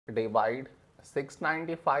divide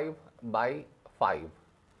 695 by 5.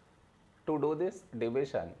 To do this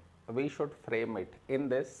division, we should frame it in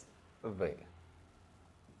this way.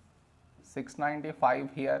 695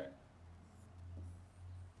 here,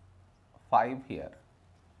 5 here.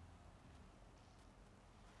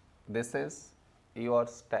 This is your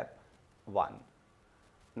step 1.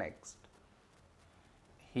 Next,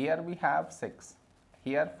 here we have 6,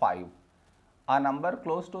 here 5. A number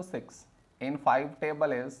close to 6 in 5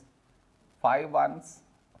 table is 5 ones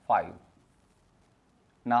 5.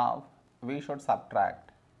 Now we should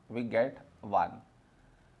subtract, we get 1.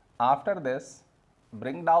 After this,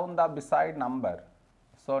 bring down the beside number,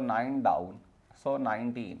 so 9 down, so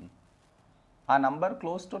 19. A number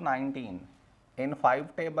close to 19 in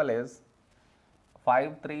 5 table is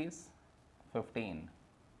 5 threes 15.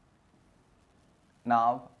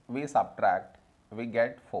 Now we subtract, we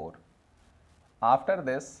get 4. After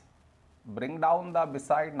this, bring down the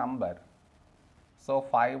beside number, so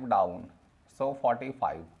 5 down, so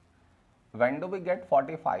 45. When do we get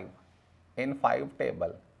 45? In 5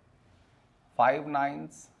 table, 5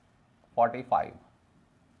 nines 45.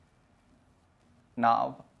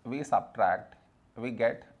 Now we subtract, we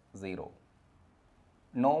get 0.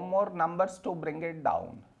 No more numbers to bring it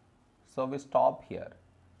down, so we stop here.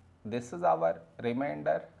 This is our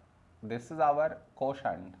remainder, this is our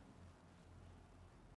quotient.